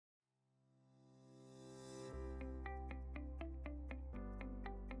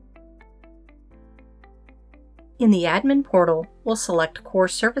In the admin portal, we'll select Core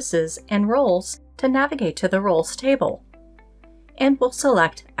Services and Roles to navigate to the Roles table. And we'll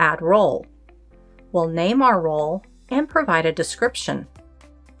select Add Role. We'll name our role and provide a description.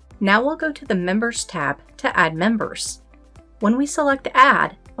 Now we'll go to the Members tab to add members. When we select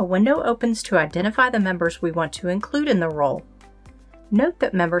Add, a window opens to identify the members we want to include in the role. Note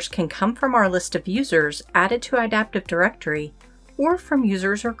that members can come from our list of users added to Adaptive Directory or from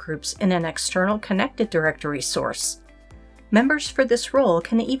users or groups in an external connected directory source. Members for this role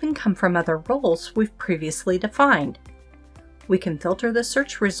can even come from other roles we've previously defined. We can filter the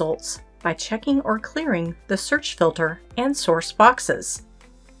search results by checking or clearing the search filter and source boxes.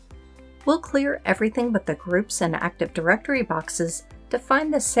 We'll clear everything but the groups and Active Directory boxes to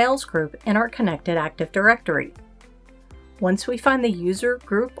find the sales group in our connected Active Directory. Once we find the user,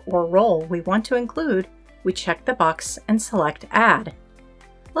 group, or role we want to include, we check the box and select Add.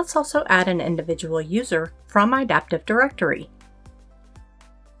 Let's also add an individual user from Adaptive Directory.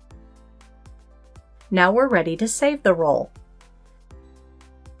 Now we're ready to save the role.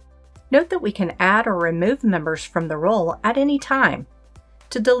 Note that we can add or remove members from the role at any time.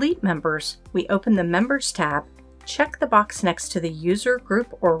 To delete members, we open the Members tab, check the box next to the user,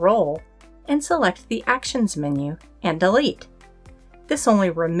 group, or role, and select the Actions menu and delete. This only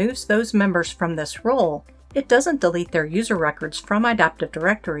removes those members from this role. It doesn't delete their user records from Adaptive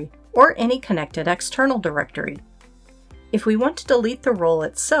Directory or any connected external directory. If we want to delete the role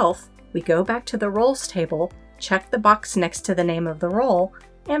itself, we go back to the Roles table, check the box next to the name of the role,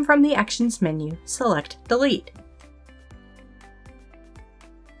 and from the Actions menu, select Delete.